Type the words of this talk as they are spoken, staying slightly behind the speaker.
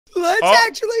Let's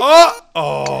actually.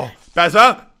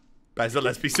 Bazza,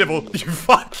 let's be civil. You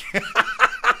fuck. Wait,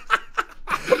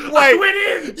 I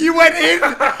went in. You went in?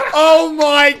 Oh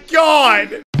my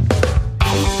god.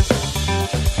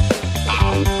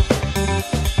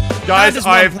 Guys,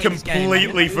 I've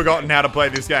completely forgotten how to play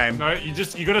this game. No, you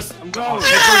gotta. I'm going. Blocking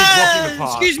the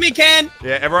path. Excuse me, Ken.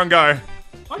 Yeah, everyone go.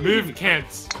 Move,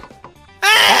 Kent.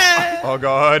 Oh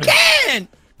god. Ken.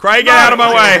 Cray, get out of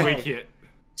my way.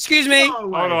 Excuse me.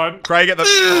 Hold on. Cray, get the.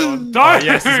 Don't. Oh,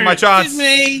 yes, this is my chance.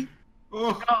 Excuse me.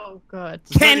 Oh god.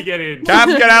 Ken, get in. Kath,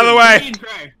 get out of the way.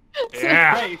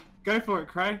 Yeah. Cray, go for it,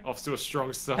 Cray. Off to a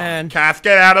strong start. and Kath,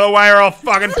 get out of the way or I'll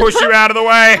fucking push you out of the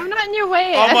way. I'm not in your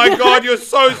way. Oh my god, you're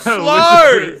so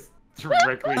slow.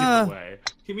 Directly in the way.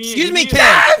 excuse me, Ken.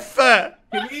 Kath!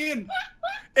 Get in.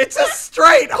 It's a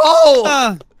straight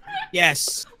hole.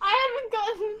 Yes. I haven't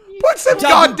gotten you. Put some Double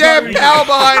goddamn bogey. power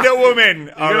behind it, woman.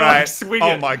 All gotta, right. like, swing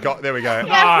Oh it. my god, there we go.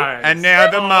 Nice. And now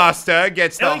the master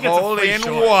gets the Ellie gets a hole free in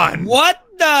shot. one. What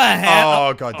the hell?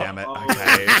 Oh god damn it.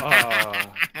 Okay.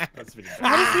 That's pretty How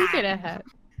bad. does he get a hat?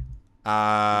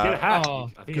 Get a hat.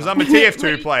 Oh. Because I'm a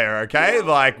TF2 player, okay?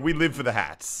 Like, we live for the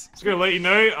hats. Just gonna let you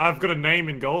know, I've got a name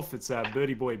in golf. It's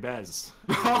Birdie Boy Baz.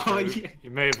 Oh, yeah.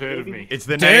 You may have heard of me. It's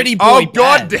the Dirty name. boy Oh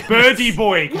god Baz. damn it. Birdie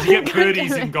Boy, because you get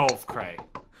birdies in golf, Cray.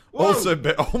 Also,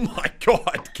 oh my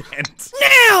god, Kent.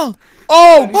 Now.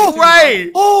 Oh, Cray!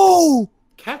 Oh.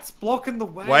 Cat's blocking the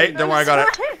way. Wait, don't worry, I got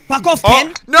it. Fuck off, Oh,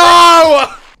 Ken.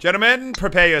 no! Gentlemen,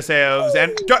 prepare yourselves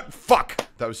and go. Fuck!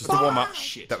 That was just a warm up.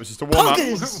 Shit. That was just a warm up.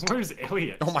 Punkers. Where's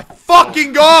Elliot? Oh my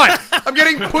fucking god! I'm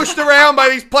getting pushed around by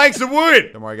these planks of wood!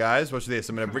 Don't worry, guys. Watch this.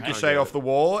 I'm gonna ricochet off the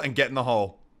wall and get in the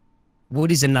hole. Wood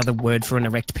is another word for an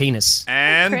erect penis.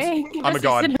 And Craig, I'm a this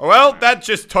god. isn't- Well, that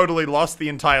just totally lost the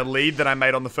entire lead that I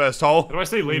made on the first hole. How do I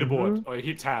say leaderboard? Oh, you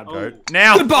hit tab. Go.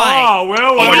 Now. Goodbye. Oh,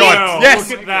 well, Oh my god. Yes!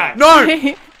 Look at that.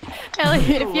 No!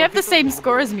 Elliot, if you have the same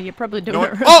score as me, you're probably doing No.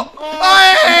 it wrong.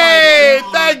 Oh! Hey!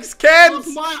 Thanks, Kent!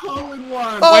 That's my hole in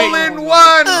one. Hole in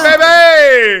one,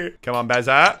 baby! Come on,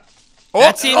 Bazza. Oh!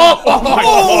 That's it.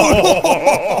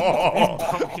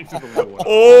 Into the wall.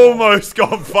 Almost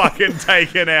got fucking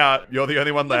taken out. You're the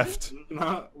only one left.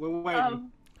 No, we're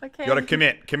waiting. Okay. You gotta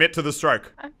commit. Commit to the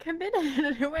stroke. I'm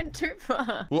committed. It went too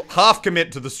far. Well, half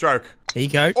commit to the stroke. There you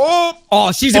go. Oh!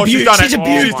 Oh, she's Oh, abused. she's done She's it.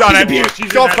 abused. She's done She's it.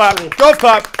 abused. Golf She's clap. a natural. Golf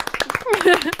clap.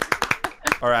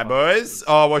 All right, boys.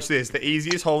 Oh, watch this. The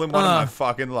easiest hole in one of my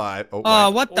fucking life. Oh, Oh,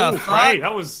 wait. what the Oh, Cray, fuck?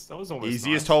 that was almost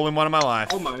Easiest nice. hole in one of my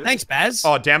life. Almost. Thanks, Baz.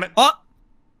 Oh, damn it. Oh.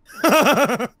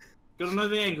 Gotta know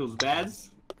the angles, Baz.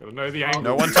 Gotta know the angle.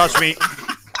 No one touched me.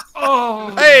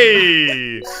 Oh.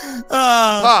 Hey!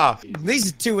 Ah! These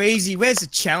are too easy. Where's the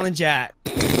challenge at?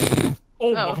 Oh,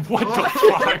 Oh. what the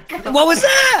fuck? What was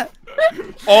that?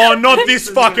 Oh, not this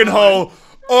fucking hole.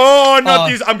 Oh, not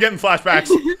Oh. this. I'm getting flashbacks.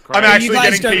 I'm You actually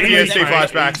guys getting don't really PTSD know.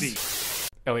 flashbacks. Easy.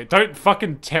 Elliot, don't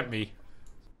fucking tempt me.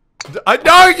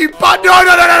 No, you but no.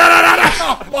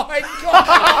 Oh my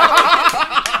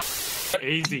god.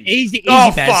 Easy. Easy,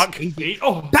 Oh, Baz. fuck. Easy.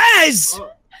 Oh, Baz!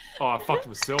 oh, I fucked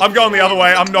myself. I'm going the other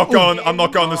way. I'm not going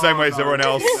the same way as everyone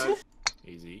else.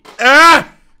 Easy. Ah!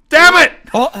 Damn it!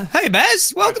 Oh, hey,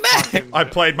 Baz. Welcome back. I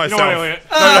played You know myself. what, Elliot?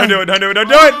 No, don't do it. Don't do it. Don't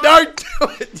do it. Don't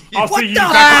do it. I'll see you the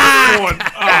back on the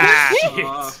spawn.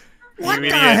 Oh, shit. What You the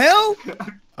idiot. hell?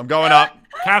 I'm going up.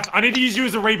 Kath, I need to use you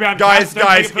as a rebound. Guys, Kath, don't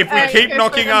guys, take it if we for free. keep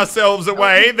knocking ourselves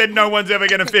away, then no one's ever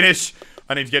gonna finish.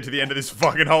 I need to get to the end of this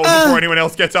fucking hole before anyone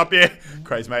else gets up here.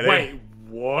 Crazy mate. Wait,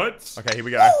 what? Okay, here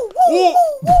we go. Ooh.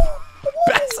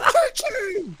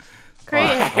 Great.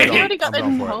 Alright, Have you already got the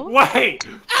I'm going for it. hole? Wait!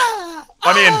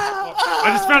 I'm in. I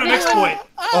just found an exploit.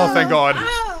 Oh, thank God.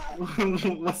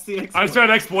 What's the I exploit? just found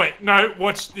an exploit. No,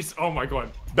 watch this. Oh my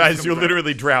god. Baz, you're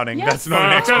literally drowning. Yes. That's No, not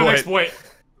an I found an exploit.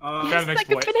 exploit. Found an Like a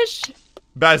exploit. finish.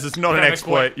 Baz, it's not an Found an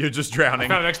exploit. exploit. You're just I drowning.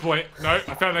 found an exploit. No, I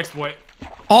found an exploit.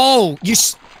 Oh, you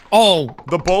Oh.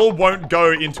 The ball won't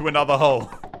go into another hole.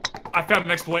 I found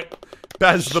an exploit.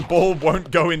 Baz, the ball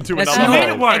won't go into That's another No, not it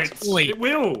hole. won't. exploit. It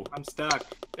will. I'm stuck.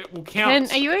 It will Ken,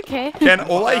 count. are you okay? Ken,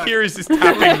 all I hear is this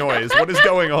tapping noise. What is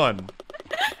going on?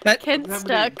 Ken's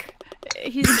stuck.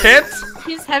 He's Kent?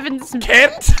 He's having some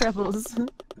Kent? troubles.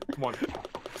 Come on.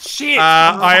 Shit.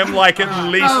 I am like at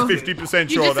least 50%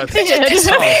 You sure that's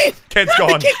disappeared. Kent's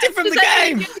gone. Kicked it from Does the that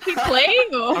mean game. you get to keep playing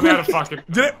or? I'm out of fucking.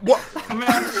 Did it? What?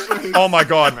 Oh my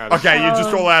God. Okay, you're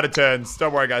just all out of turns.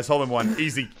 Don't worry, guys. Hold in one.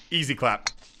 Easy. Easy clap.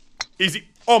 Easy.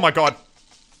 Oh my God.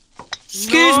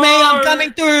 Excuse me, I'm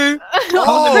coming through.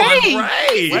 Oh, Cray.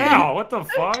 Cray. Wow, what the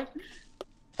fuck?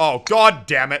 Oh, God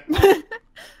damn it.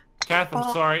 Kath,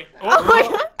 I'm sorry. Oh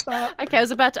my God. Okay, I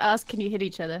was about to ask, can you hit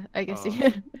each other? I guess you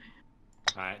can.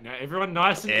 Alright, now everyone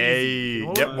nice and Hey,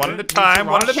 easy. yep, one at a time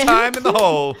in the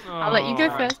hole. I'll let you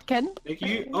go first, Ken. Thank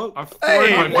you. Oh,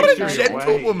 Hey, what a victory away.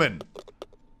 gentlewoman.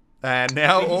 And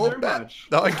now thank you all very back. much.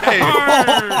 Okay.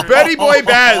 Arr! Birdie Boy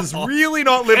Baz really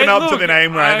not living Hey, up to look, the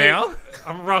name right now.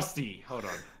 I'm rusty. Hold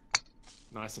on.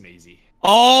 Nice and easy.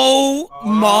 Oh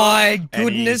my And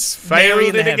goodness. he's Mary failed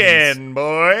in the it heavens. again,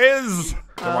 boys.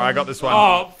 Don't worry, I got this one.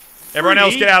 Oh, Everyone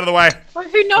else get out of the way. Oh,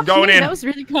 who knocked going me? in. That was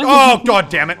really kind. Oh, god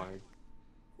damn it.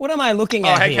 What am I looking Oh,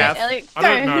 at hey, here? Kath. Elliot, go. I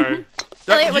don't know.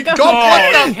 Elliot, we're going.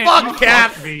 God, what the Ken, fuck, you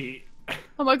Kath? fucked me.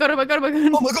 Oh my god, oh my god, oh my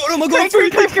god. Oh my god, oh my Cray, god. Cray,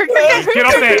 Cray, Cray, Cray, Cray, Get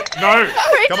up there. No.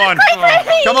 Cray, Come on. Cray,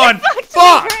 Cray, Come on. you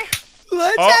Fuck.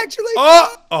 Let's Oh, actually.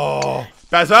 Oh.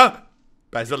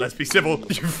 Bazza, let's be civil.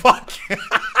 You fuck.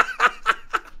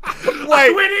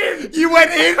 Wait. You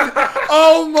went in?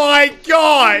 Oh my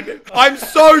god. I'm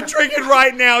so triggered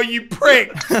right now, you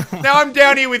prick. Now I'm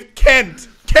down here with Kent.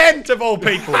 Kent of all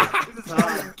people.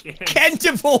 Kent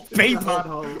of all people.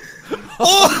 Pothole.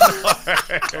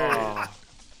 Oh.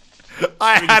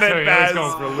 I had it, Baz.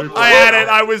 I had it.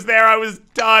 I was there. I was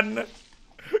done.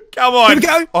 Come on. Here we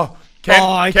go. Oh, Kent.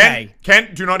 Oh, okay.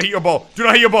 Kent, do not hit your ball. Do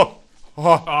not hit your ball.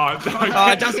 Oh.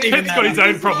 Oh, it doesn't even Kent's got his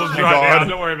own problems right God. now.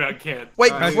 Don't worry about Kent.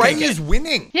 Wait, Okay. Cray is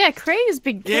winning. Yeah, Cray is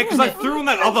big. Yeah, because I threw in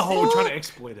that other hole trying to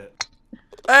exploit it.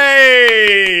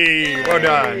 Hey, well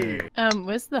done.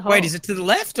 Where's the hole? Wait, is it to the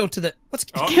left or to the? What's?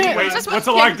 Oh, Kent, wait, just what's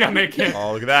watch it like Kent. down there, Kent?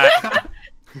 Oh, look at that.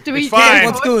 Do we? It's fine.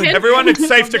 What's good? Everyone, it's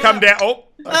safe to come down. Oh,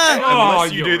 Ah.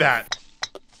 unless you do that.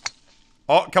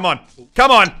 Oh, come on.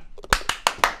 Come on.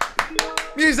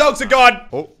 Muselk's a god.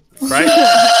 Oh, Cray.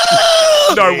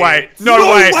 No way. No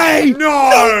way.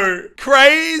 No.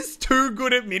 Cray's too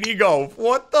good at mini golf.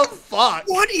 What the fuck?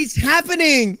 What is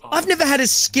happening? I've never had a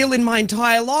skill in my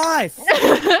entire life.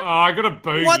 Oh, I got a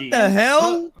bogey. What the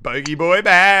hell? Bogey boy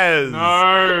Baz.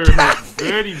 No.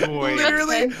 Birdie boy.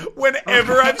 Literally,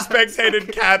 whenever I've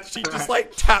spectated Kath, she just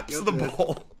like taps the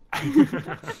ball.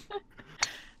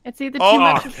 It's either Oh, too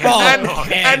much. Oh, and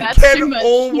Ken. and That's too Ken much.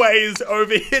 always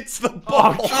overhits the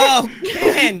ball. Oh,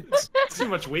 Kent. Too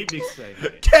much weed mix today.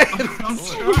 Ken.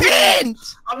 Kent.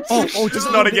 I'm Oh, too oh, just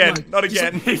strong. Not again. Not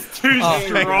again. He's too Oh,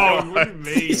 strong. What do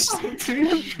you mean? I'm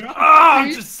too strong. Ah,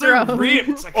 I'm just so Strong.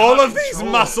 ripped. I All can't of these control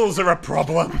it. muscles are a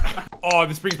problem. Oh,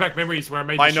 this brings back memories where I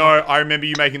made the I know. I remember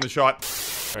you making the shot.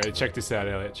 Alright, check this out,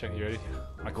 Elliot. Check, you ready?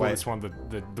 I call Wait. this one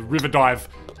the river dive.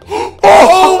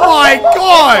 Oh my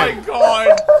god!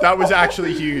 God, that was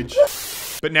actually huge.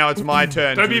 But now it's my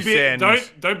turn Don't to be a bit.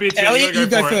 ascend. Don't be a bit. Elliot, you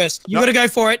go first. You gotta go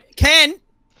for it. Ken.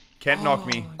 Kent knock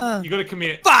me. You gotta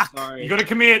commit. Fuck. Sorry. You gotta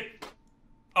commit.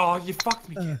 Oh, you fucked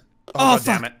me. Oh, Oh, god fuck.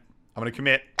 damn it. I'm gonna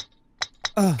commit.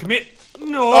 Commit.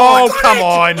 No. Oh, come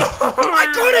on.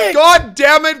 I got it. God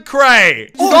damn it,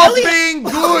 Cray. Oh, Stop Elliot. being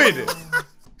good.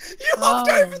 You hopped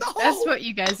over the hole. That's what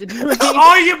you guys are doing.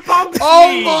 Oh, you bumped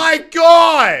Oh me. my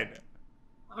god.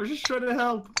 I was just trying to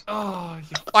help. Oh,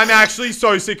 you I'm actually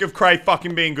so sick of Cray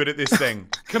fucking being good at this thing.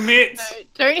 commit.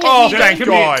 Don't hit Oh, me. thank Commit.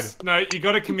 God. No, you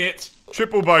gotta commit.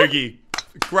 Triple bogey.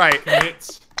 Great.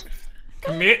 Commit.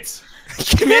 Commit.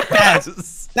 Commit,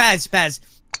 Baz. Baz.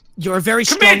 You're a very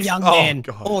strong Commit. young Oh, man.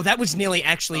 God. Oh, that was nearly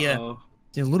actually a Oh.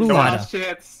 little Come on. lighter. Last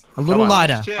chance. A little on.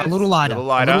 lighter. Chest. A little lighter. Little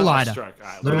lighter. A little lighter. Stroke.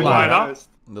 Alright, Little little lighter. lighter.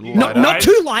 Little Not, lighter. not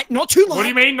too light. Not too light. What do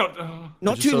you mean? Not.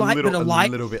 Not Just too a light, little- but a a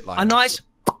light. little bit lighter. A nice.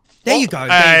 There you go.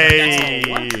 There you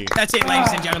go. Hey. That's it,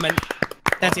 ladies and gentlemen.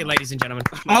 That's it, ladies and gentlemen.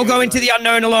 I'll go into the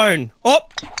unknown alone. Oh,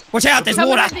 watch out! There's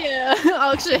Coming water. with you.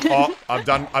 Oh shit. Oh, I've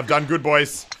done good,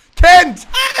 boys. Kent!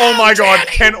 Oh my god,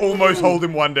 Kent almost hold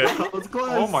him one day. That was close.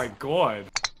 Oh my god.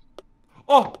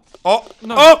 Oh. Oh,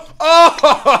 No. oh,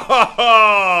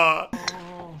 oh!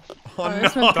 Oh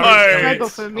this one's no! a struggle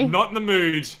for me. I'm not in the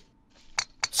mood.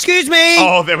 Excuse me.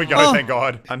 Oh, there we go, Oh. thank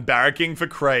god. I'm barracking for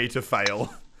Cray to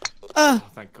fail.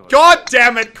 Thank God. God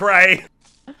damn it, Cray!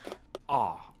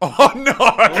 Oh. Oh no!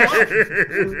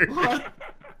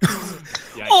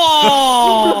 Yikes.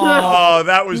 Oh. Oh,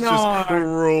 that was No. just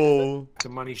cruel. The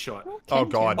money shot. Oh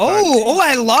god. Oh,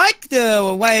 I like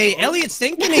the way Elliot's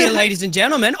thinking here, ladies and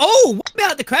gentlemen. Oh, what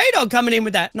about the Cray dog coming in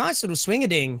with that nice little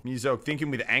swinger-ding? Muselk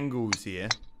thinking with angles here.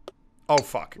 Oh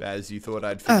fuck. As you thought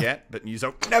I'd forget, but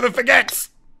Muselk never forgets!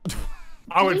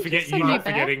 I would you forget just you send me not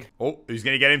back? forgetting. Oh, who's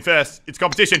gonna get in first? It's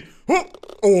competition. Oh!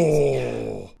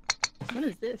 Oh. What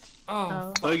is this?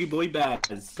 Oh. Bogey boy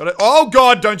Baz. Got it. Oh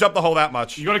god, don't jump the hole that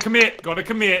much. You gotta commit. Gotta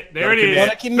commit. There Gotta it is. commit.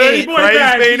 Gotta commit. Birdie boy Cray's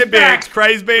back. being a He's back. bitch.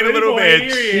 Cray's being a Birdie little boy, bitch.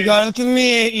 here he You is. gotta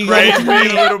commit. You Cray's gotta being a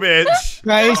commit. little bitch.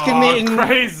 Cray's Oh, committing.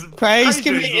 Cray's Cray's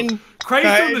doing committing. Cray's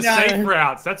No, doing the no. safe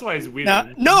routes. That's why he's winning. No,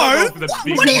 He's not going for the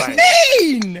big what do you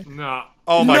way. mean? Nah.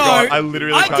 Oh my No, god, I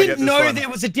literally I can't get didn't this know one. there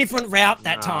was a different route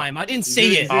that time. I didn't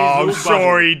see it. Oh, Little sure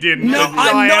bubble. he didn't. No, The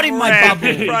I'm not in my giant bubble.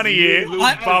 red in front of you. Little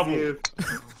I- bubble.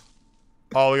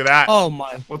 Oh, look at that. Oh my.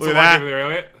 What's Look the at like that. over there,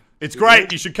 Elliot? It's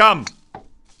great. You should come.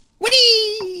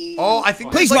 Whee! Oh, I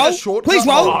think Please there's like roll. a shortcut Please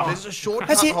roll. hole. There's a shortcut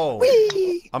That's it. hole.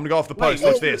 Whee! I'm gonna go off the post.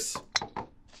 Watch this.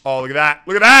 Oh, look at that.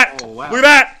 Look at that. Oh, wow. Look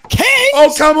at that. Kent!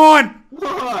 Oh, come on.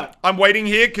 What? I'm waiting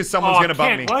here because someone's gonna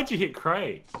bump me. Why'd you hit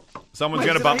Cray? Someone's Wait,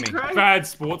 gonna did bump I me. cry? Bad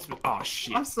sportsman. Oh,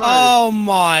 shit. I'm sorry. Oh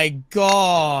my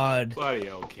god. Bloody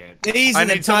hell, Kent. These I are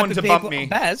the need type someone of to people. bump me.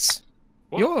 Baz,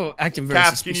 What? you're acting very Kath,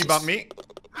 can suspicious. you bump me?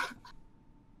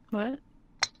 What?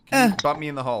 Can you bump me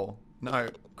in the hole? No.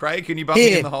 Craig, can you bump me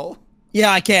Here. in the hole?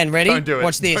 Yeah, I can. Ready? Don't do it.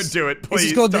 Watch this. Don't do it, This please.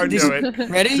 is called Don't this- do it.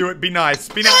 Ready? Do it. Be nice.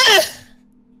 Be nice.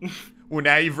 Well,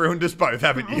 now you've ruined us both,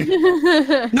 haven't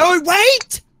you? No,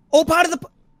 wait! All part of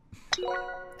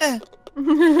the.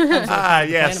 Ah,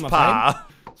 yes, I'm pa.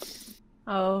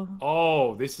 Oh.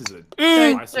 Oh, this is a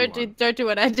Don't, spicy don't do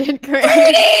what I did, Cray.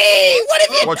 Ready? What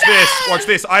have you Watch this. Watch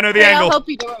this. I know the Cray, I'll angle. help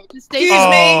you. Don't worry. Just stay. Excuse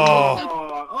me.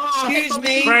 Oh. Excuse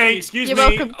me. Cray, excuse You're me.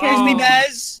 welcome, Excuse me, Oh.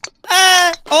 Baz.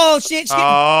 Oh shit! shit.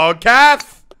 Oh,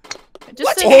 Kath. Just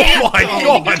What? stay Oh there. my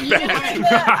god, You man. need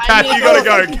to- I Kath, need you to gotta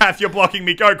go. go. Kath, you're blocking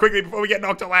me. Go quickly before we get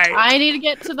knocked away. I need to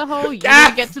get to the hole. You Kath!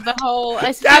 need to get to the hole.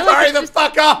 I feel Kath, like hurry it's, the just,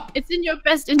 fuck up. it's in your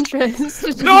best interest.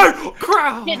 to No!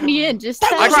 Cray! Get me in. Just I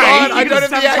tell was me. right. can't. I don't have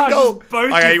the Sabotage angle. us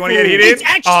both, Okay, you want to get fool. hit in? It's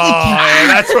actually Oh, Kath. yeah,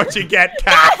 that's what you get,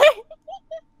 Kath.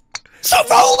 Stop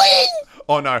rolling!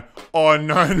 Oh no. Oh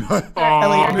no, no. Oh,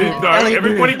 Elliot, no, Elliot,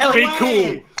 everybody be Elliot.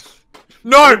 cool.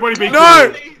 No. Everybody be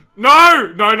No. cool.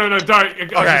 No, no, no, no, don't.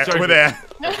 Okay, we're there.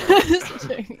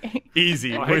 Okay.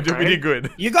 Easy. Oh, We hey, did Craig.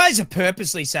 good. You guys are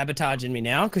purposely sabotaging me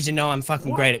now because you know I'm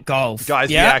fucking great at golf.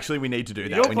 Guys, yeah? we need to do that.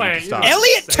 You're we need playing- to start.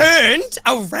 Elliot turned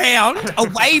around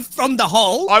away from the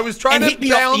hole. I was trying and to hit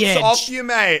me off bounce the edge. off you,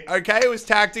 mate. Okay, it was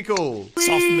tactical. Soft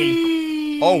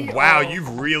me. Oh wow,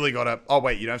 you've really got to. Oh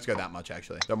wait, you don't have to go that much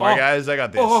actually. Don't worry, Oh. guys. I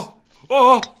got this.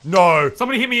 Oh, No.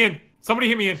 somebody hit me in. Somebody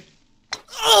hit me in.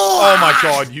 Oh my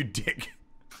god, you dick.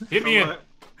 Hit me in.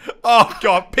 Oh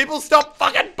god, people stop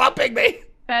fucking bumping me.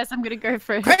 Baz, I'm gonna go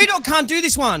for it. Cradle can't do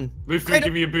this one. Luffy,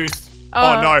 give me a boost.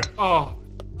 Oh no. Oh,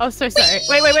 Oh, so sorry.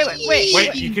 Wait.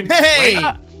 wait, you can. Hey. Wait.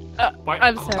 Wait.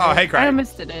 I'm sorry. Oh, hey, Craig. I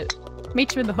almost did it.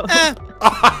 Meet you in the hole.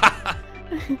 Uh,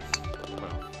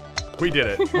 We did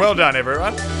it. Well done,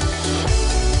 everyone.